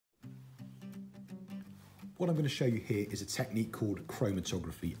What I'm going to show you here is a technique called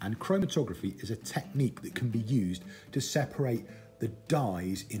chromatography, and chromatography is a technique that can be used to separate the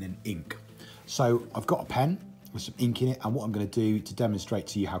dyes in an ink. So I've got a pen with some ink in it, and what I'm going to do to demonstrate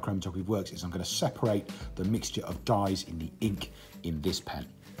to you how chromatography works is I'm going to separate the mixture of dyes in the ink in this pen.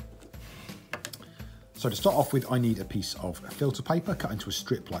 So to start off with, I need a piece of filter paper cut into a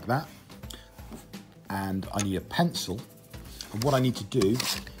strip like that, and I need a pencil. And what I need to do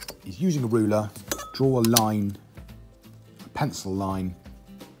is, using a ruler, draw a line, a pencil line,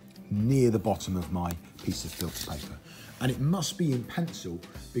 near the bottom of my piece of filter paper. And it must be in pencil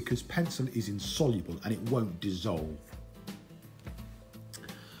because pencil is insoluble and it won't dissolve.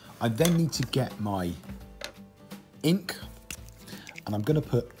 I then need to get my ink, and I'm going to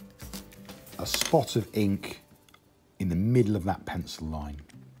put a spot of ink in the middle of that pencil line.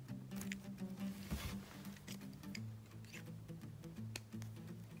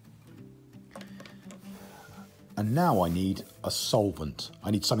 And now I need a solvent. I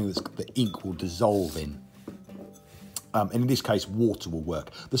need something that the ink will dissolve in. And in this case, water will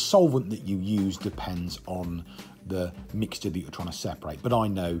work. The solvent that you use depends on the mixture that you're trying to separate. But I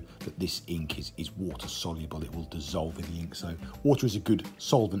know that this ink is water soluble. It will dissolve in the ink. So water is a good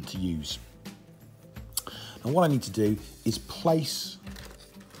solvent to use. And what I need to do is place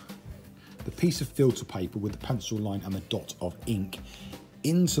the piece of filter paper with the pencil line and the dot of ink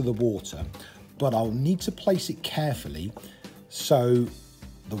into the water. But I'll need to place it carefully so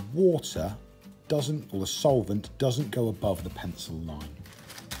the water doesn't, or the solvent doesn't go above the pencil line.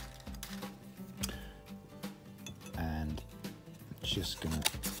 And I'm just going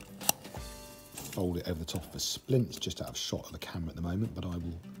to fold it over the top of a splint. It's just out of shot of the camera at the moment, but I'll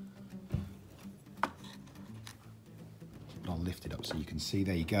lift it up so you can see.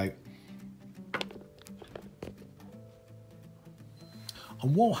 There you go.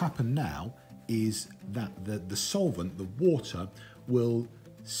 And what will happen now is that the solvent, the water, will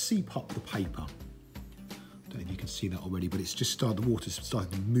seep up the paper. I don't know if you can see that already, but it's just started, the water's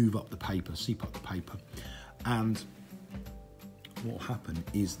starting to move up the paper, seep up the paper. And what will happen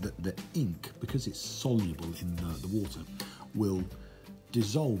is that the ink, because it's soluble in the water, will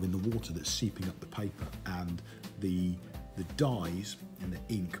dissolve in the water that's seeping up the paper, and the dyes in the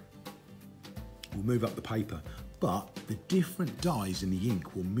ink will move up the paper. But the different dyes in the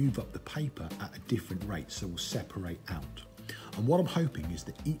ink will move up the paper at a different rate, so will separate out. And what I'm hoping is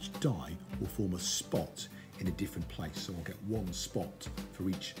that each dye will form a spot in a different place. So I'll get one spot for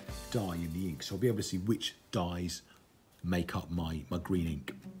each dye in the ink. So I'll be able to see which dyes make up my green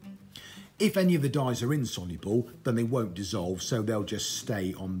ink. If any of the dyes are insoluble, then they won't dissolve, so they'll just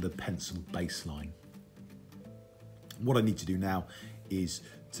stay on the pencil baseline. What I need to do now is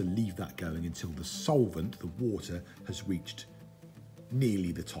to leave that going until the solvent, the water, has reached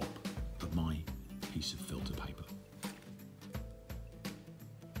nearly the top of my piece of filter paper.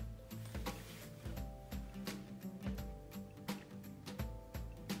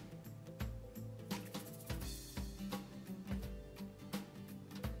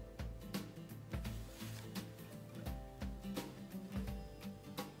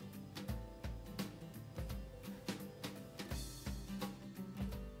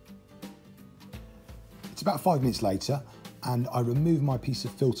 It's about 5 minutes later, and I remove my piece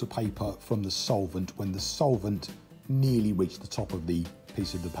of filter paper from the solvent when the solvent nearly reached the top of the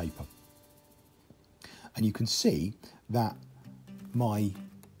piece of the paper. And you can see that my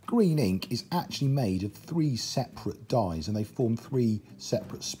green ink is actually made of 3 separate dyes, and they form 3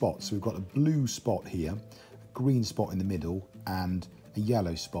 separate spots. So we've got a blue spot here, a green spot in the middle, and a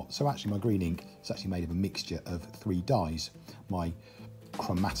yellow spot. So actually my green ink is actually made of a mixture of 3 dyes. My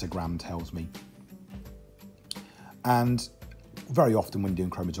chromatogram tells me. And very often when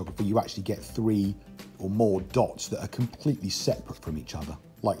doing chromatography, you actually get 3 or more dots that are completely separate from each other,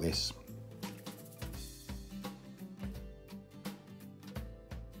 like this.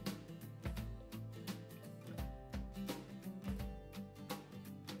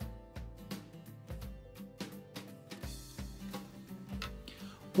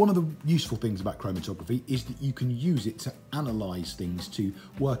 One of the useful things about chromatography is that you can use it to analyse things, to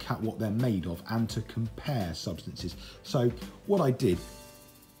work out what they're made of, and to compare substances. So what I did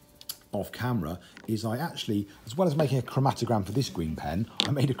off camera is I actually, as well as making a chromatogram for this green pen,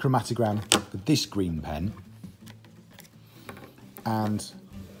 I made a chromatogram for this green pen and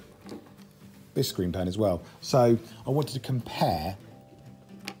this green pen as well. So I wanted to compare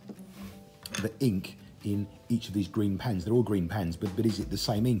the ink in each of these green pens. They're all green pens, but is it the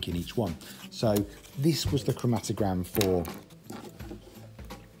same ink in each one? So this was the chromatogram for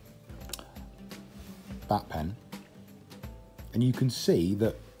that pen, and you can see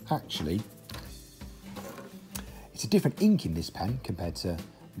that actually It's a different ink in this pen compared to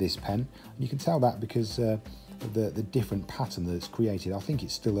this pen. And you can tell that because of the different pattern that it's created. I think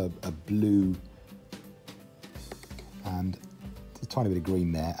it's still a blue and a tiny bit of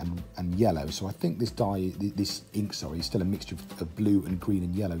green there and yellow. So I think this ink, is still a mixture of blue and green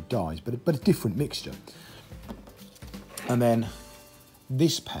and yellow dyes, but a different mixture. And then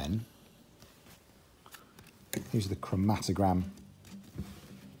this pen, here's the chromatogram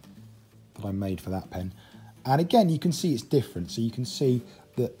that I made for that pen. And again, you can see it's different. So you can see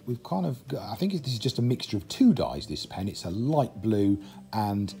that we've kind of got, I think this is just a mixture of two dyes, this pen. It's a light blue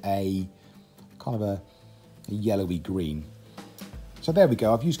and a kind of a yellowy green. So there we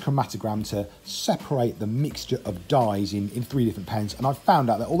go. I've used chromatogram to separate the mixture of dyes in 3 different pens. And I've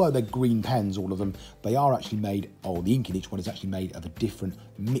found out that although they're green pens, all of them, they are actually made, or the ink in each one is actually made of a different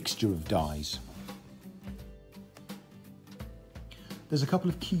mixture of dyes. There's a couple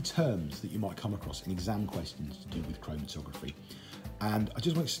of key terms that you might come across in exam questions to do with chromatography. And I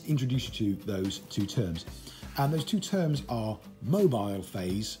just want to introduce you to those 2 terms. And those 2 terms are mobile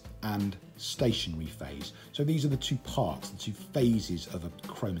phase and stationary phase. So these are the 2 parts, the 2 phases of a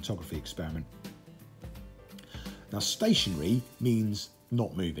chromatography experiment. Now, stationary means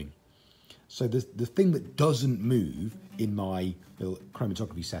not moving. So the thing that doesn't move in my little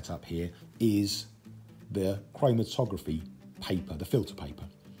chromatography setup here is the chromatography paper, the filter paper.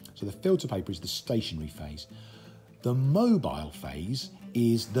 So the filter paper is the stationary phase. The mobile phase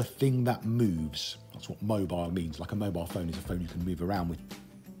is the thing that moves. That's what mobile means. Like a mobile phone is a phone you can move around with.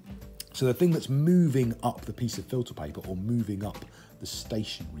 So the thing that's moving up the piece of filter paper or moving up the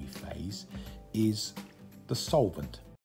stationary phase is the solvent.